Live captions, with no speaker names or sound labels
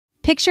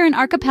Picture an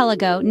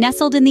archipelago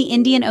nestled in the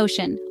Indian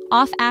Ocean,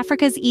 off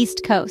Africa's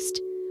east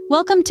coast.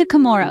 Welcome to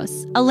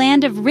Comoros, a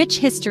land of rich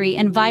history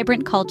and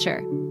vibrant culture.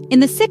 In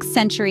the 6th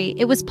century,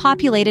 it was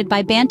populated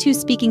by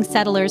Bantu-speaking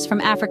settlers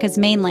from Africa's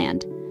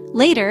mainland.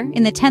 Later,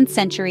 in the 10th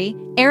century,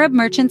 Arab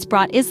merchants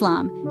brought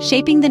Islam,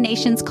 shaping the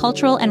nation's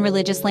cultural and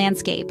religious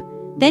landscape.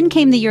 Then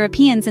came the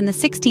Europeans in the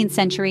 16th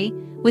century,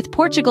 with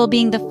Portugal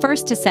being the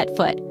first to set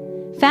foot.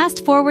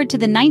 Fast forward to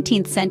the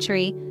 19th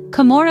century,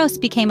 Comoros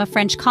became a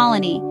French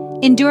colony,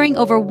 enduring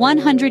over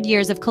 100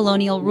 years of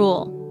colonial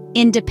rule.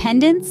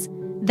 Independence?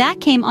 That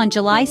came on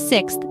July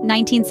 6,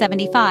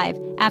 1975,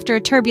 after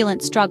a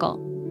turbulent struggle.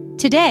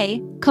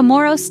 Today,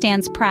 Comoros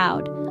stands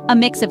proud, a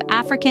mix of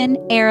African,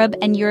 Arab,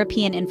 and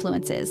European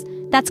influences.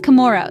 That's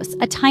Comoros,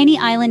 a tiny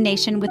island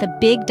nation with a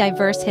big,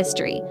 diverse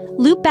history.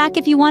 Loop back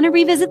if you want to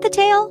revisit the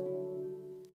tale.